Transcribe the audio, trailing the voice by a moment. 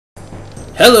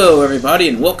Hello everybody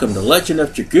and welcome to Legend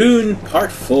of Dragoon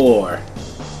Part 4.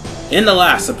 In the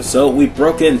last episode we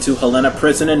broke into Hellena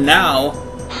Prison and now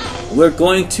we're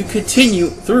going to continue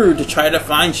through to try to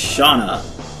find Shana.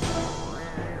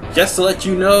 Just to let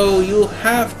you know, you'll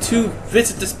have to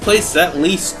visit this place at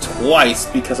least twice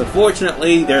because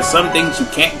unfortunately there's some things you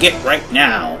can't get right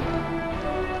now.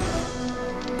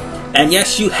 And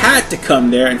yes, you had to come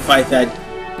there and fight that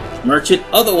merchant,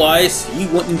 otherwise you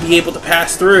wouldn't be able to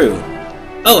pass through.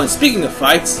 Oh, and speaking of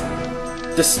fights,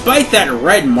 despite that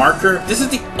red marker, this is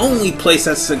the only place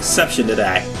that's an exception to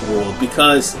that rule,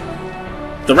 because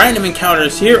the random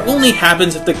encounters here only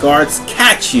happens if the guards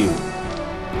catch you.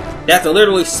 They have to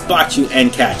literally spot you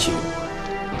and catch you.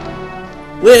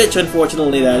 Which,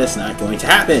 unfortunately, that is not going to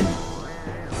happen.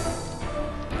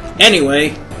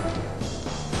 Anyway,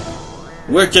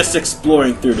 we're just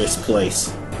exploring through this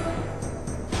place.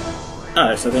 Oh,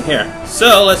 there's something here.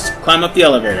 So, let's climb up the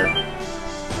elevator.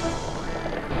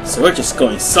 So we're just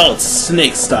going solid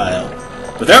snake style.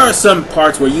 But there are some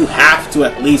parts where you have to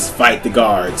at least fight the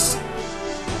guards.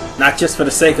 Not just for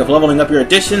the sake of leveling up your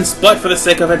additions, but for the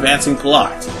sake of advancing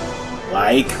plot.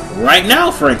 Like right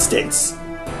now, for instance.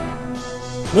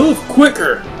 Move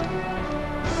quicker!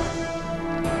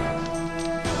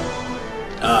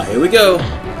 Here we go.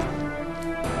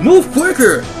 Move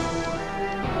quicker!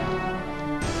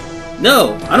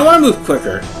 No, I don't want to move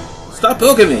quicker. Stop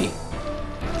poking me.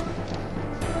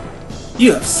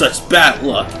 You have such bad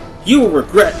luck. You will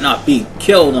regret not being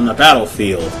killed on the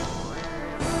battlefield.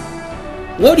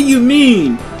 What do you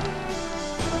mean?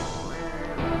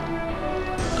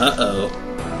 Uh-oh.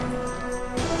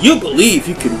 You believe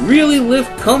you could really live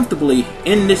comfortably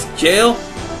in this jail?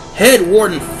 Head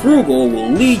Warden Frugal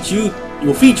will feed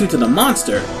you to the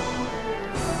monster.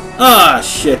 Ah,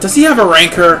 shit. Does he have a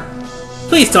rancor?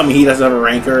 Please tell me he doesn't have a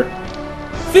rancor.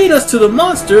 Feed us to the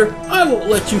monster? I won't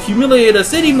let you humiliate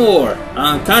us anymore.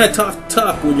 I'm kind of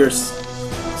tough when you're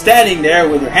standing there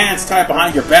with your hands tied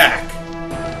behind your back.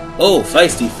 Oh,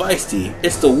 feisty.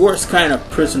 It's the worst kind of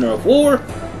prisoner of war,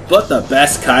 but the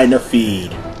best kind of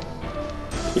feed.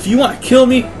 If you want to kill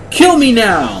me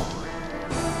now.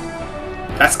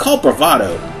 That's called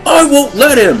bravado. I won't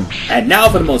let him. And now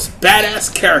for the most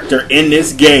badass character in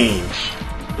this game.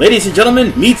 Ladies and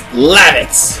gentlemen, meet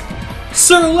Lavitz.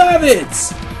 Sir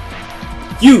Lavitz!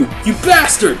 You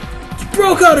bastard! You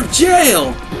broke out of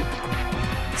jail!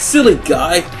 Silly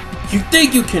guy, you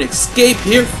think you can escape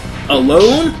here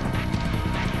alone?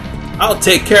 I'll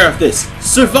take care of this.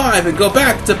 Survive and go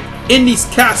back to Indy's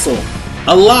castle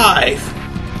alive!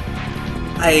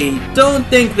 I don't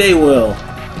think they will.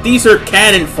 These are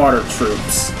cannon fodder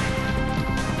troops.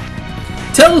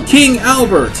 Tell King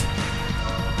Albert!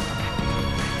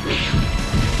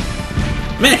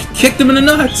 Man, he kicked him in the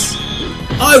nuts!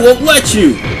 I won't let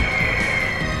you!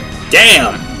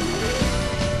 Damn!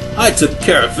 I took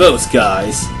care of those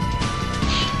guys.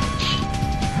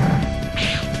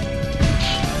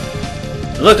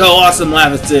 Look how awesome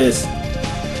Lavitz is.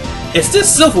 Is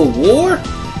this Civil War?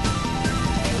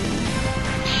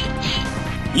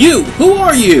 You! Who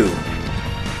are you?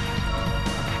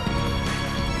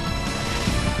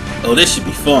 Oh, this should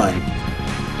be fun.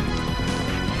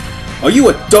 Are you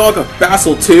a dog of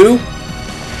Basel too?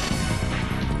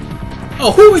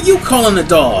 Oh, who are you calling a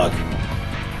dog?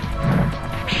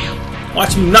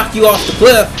 Watch me knock you off the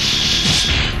cliff.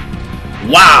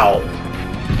 Wow!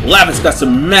 Lavitz got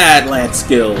some mad lance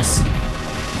skills.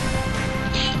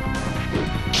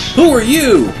 Who are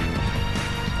you?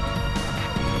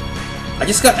 I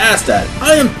just got asked that.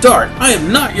 I am Dart. I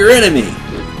am not your enemy.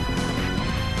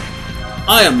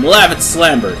 I am Lavitz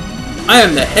Lambert. I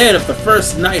am the head of the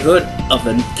first knighthood of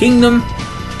the Kingdom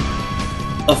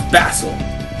of Basel.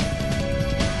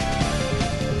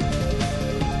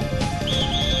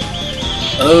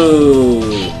 Oh.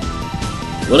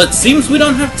 Well, it seems we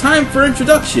don't have time for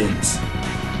introductions.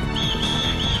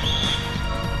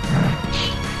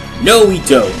 No, we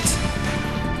don't.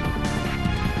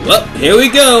 Well, here we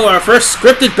go. Our first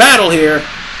scripted battle here.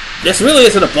 This really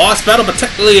isn't a boss battle, but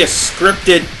technically a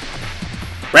scripted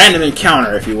random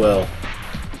encounter, if you will.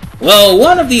 Well,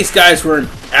 one of these guys weren't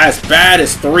as bad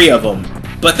as three of them.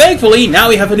 But thankfully, now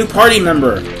we have a new party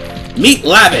member. Meet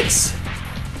Lavitz.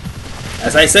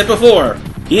 As I said before,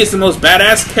 he is the most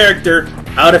badass character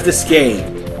out of this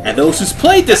game. And those who's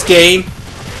played this game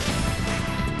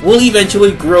will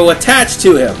eventually grow attached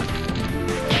to him.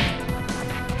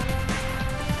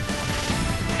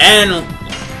 And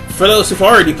for those who've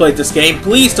already played this game,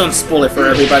 please don't spoil it for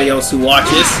everybody else who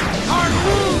watches.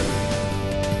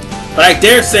 But I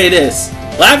dare say this,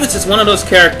 Lavitz is one of those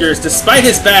characters, despite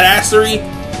his badassery,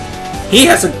 he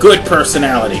has a good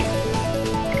personality.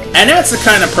 And that's the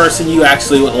kind of person you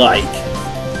actually would like.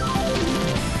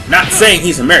 Not saying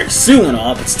he's a Mary Sue and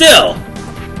all, but still!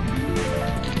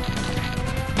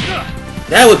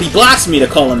 That would be blasphemy to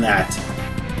call him that.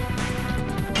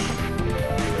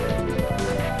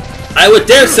 I would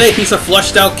dare say he's a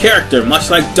flushed out character, much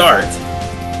like Dart.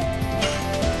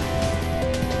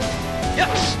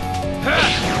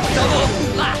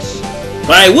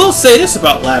 But I will say this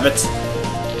about Lavitz.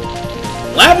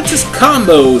 Lavitz's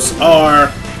combos are,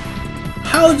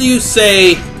 how do you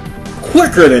say,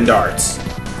 quicker than Dart's.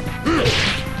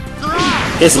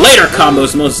 His later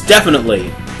combos most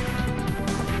definitely.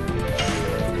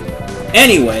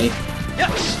 Anyway,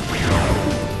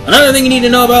 another thing you need to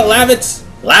know about Lavitz,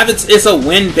 Lavitz is a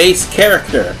wind-based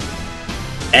character.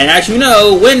 And as you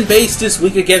know, wind-based is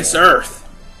weak against Earth,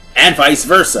 and vice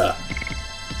versa.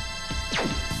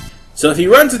 So if he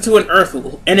runs into an Earth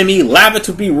enemy, Lavitz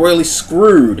would be royally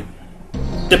screwed.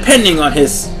 Depending on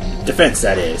his defense,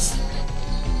 that is.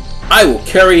 I will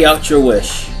carry out your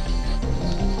wish.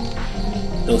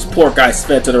 Those poor guys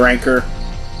fed to the rancor.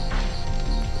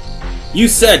 You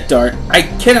said, Dart, I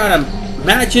cannot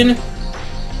imagine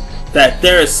that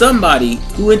there is somebody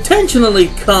who intentionally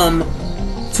come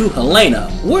to Hellena.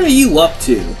 What are you up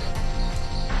to?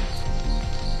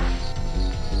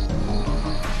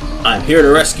 I'm here to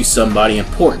rescue somebody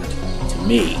important to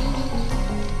me.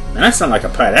 Man, I sound like a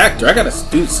bad actor. I gotta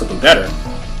do something better.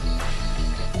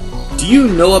 Do you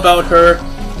know about her?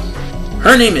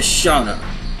 Her name is Shana.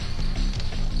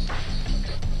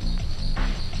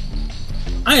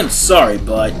 I am sorry,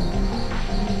 but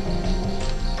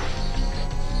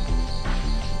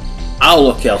I'll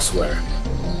look elsewhere.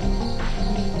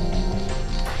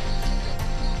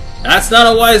 That's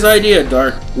not a wise idea,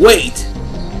 Dart. Wait!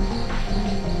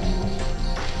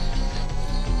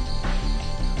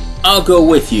 I'll go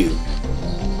with you.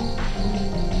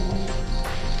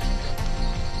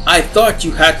 I thought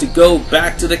you had to go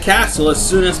back to the castle as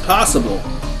soon as possible.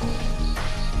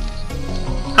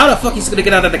 How the fuck is he gonna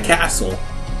get out of the castle?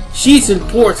 She's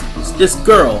important. It's this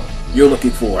girl you're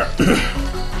looking for.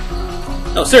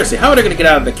 No, seriously, how are they gonna get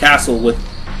out of the castle with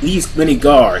these many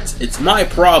guards? It's my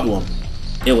problem.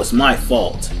 It was my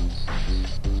fault.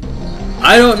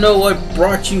 I don't know what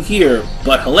brought you here,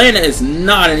 but Hellena is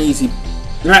not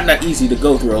that easy to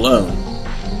go through alone.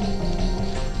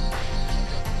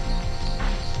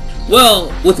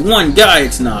 Well, with one guy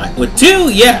it's not. With two,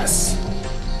 yes!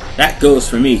 That goes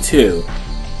for me too.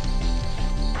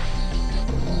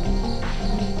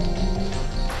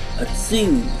 Let's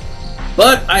see.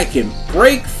 But I can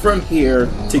break from here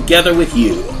together with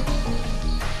you.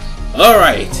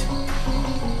 Alright.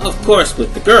 Of course,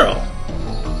 with the girl.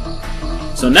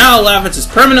 So now Lavitz is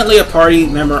permanently a party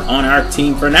member on our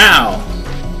team for now.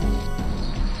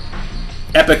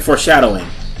 Epic foreshadowing.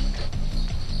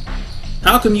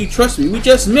 How come you trust me? We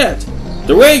just met.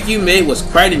 The raid you made was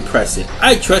quite impressive.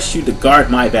 I trust you to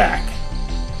guard my back.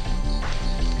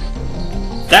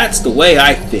 That's the way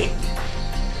I think.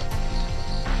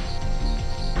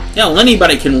 Hell,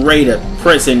 anybody can raid a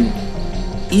prison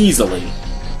easily.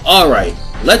 Alright,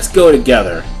 let's go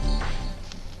together.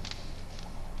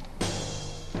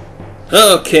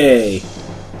 Okay.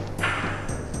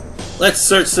 Let's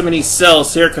search some of these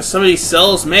cells here, because some of these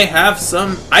cells may have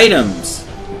some items.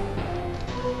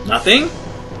 Nothing?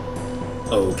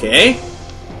 Okay.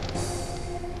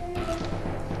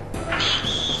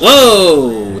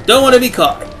 Whoa! Don't want to be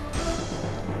caught.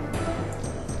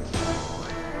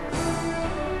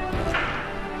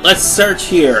 Let's search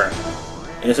here.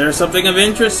 Is there something of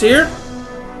interest here?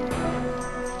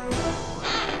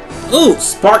 Ooh,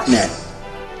 Sparknet.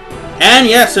 And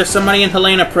yes, there's somebody in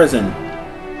Hellena Prison.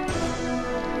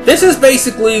 This is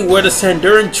basically where the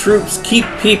Sanduran troops keep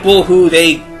people who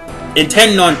they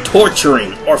intend on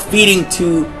torturing or feeding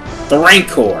to the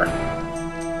Rancor.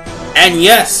 And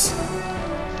yes,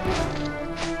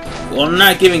 well, I'm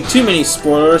not giving too many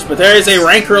spoilers, but there is a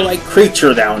Rancor-like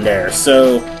creature down there,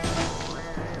 so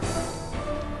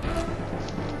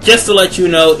just to let you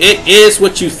know, it is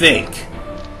what you think.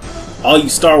 All you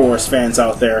Star Wars fans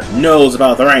out there knows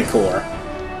about the Rancor.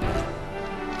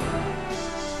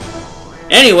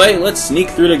 Anyway, let's sneak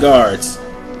through the guards.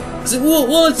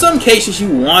 Well, in some cases you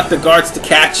want the guards to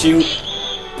catch you.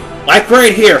 Like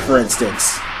right here, for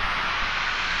instance.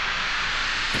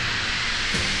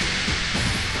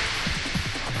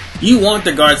 You want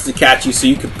the guards to catch you so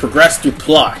you can progress through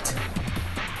plot.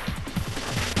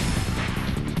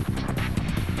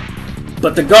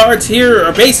 But the guards here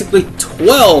are basically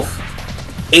 12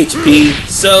 HP,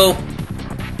 so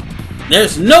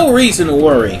there's no reason to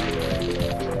worry.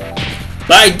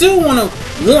 But I do want to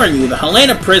warn you, the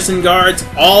Hellena Prison guards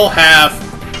all have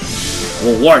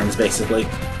well, wardens basically,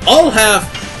 all have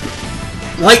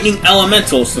lightning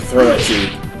elementals to throw at you.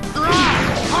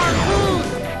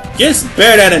 Just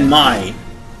bear that in mind.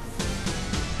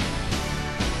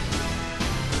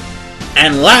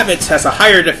 And Lavitz has a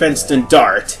higher defense than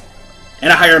Dart,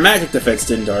 and a higher magic defense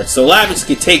than Dart, so Lavitz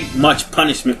can take much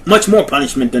more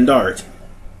punishment than Dart.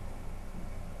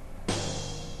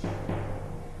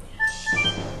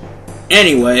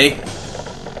 Anyway,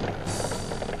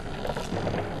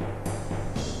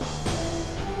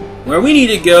 where we need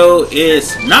to go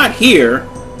is not here.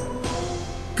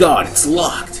 God, it's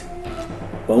locked.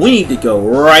 But we need to go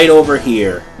right over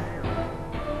here.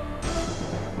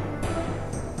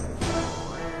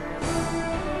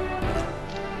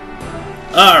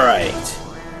 Alright.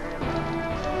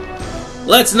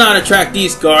 Let's not attract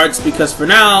these guards because for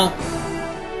now,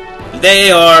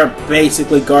 they are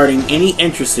basically guarding any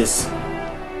entrances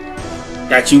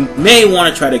that you may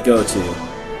want to try to go to.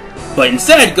 But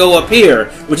instead, go up here,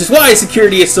 which is why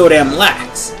security is so damn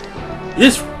lax.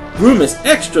 This room is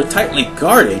extra tightly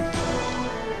guarded.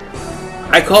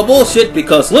 I call bullshit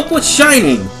because look what's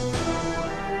shining!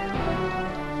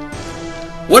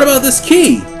 What about this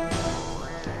key?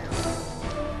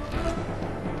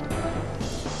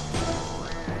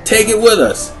 Take it with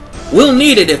us. We'll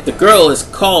need it if the girl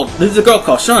called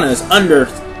Shana is under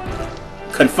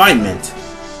confinement.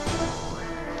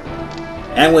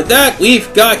 And with that,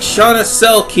 we've got Shana's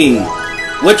cell key,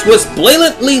 which was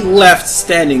blatantly left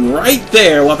standing right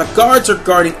there while the guards are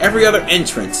guarding every other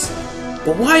entrance.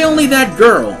 But why only that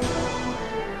girl?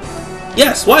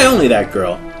 Yes, why only that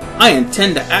girl? I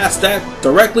intend to ask that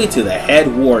directly to the head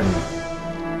warden.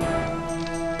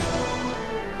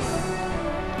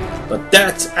 But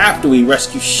that's after we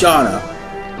rescue Shana.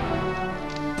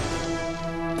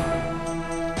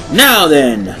 Now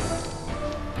then,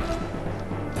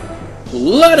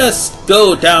 let us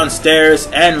go downstairs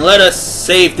and let us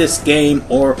save this game,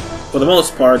 or for the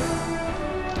most part,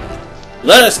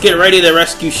 let us get ready to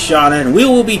rescue Shana, and we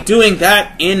will be doing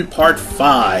that in part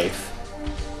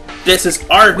 5. This is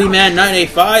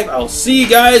RVMan985. I'll see you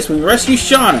guys when we rescue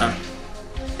Shana,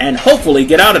 and hopefully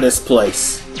get out of this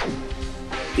place.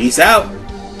 Peace out.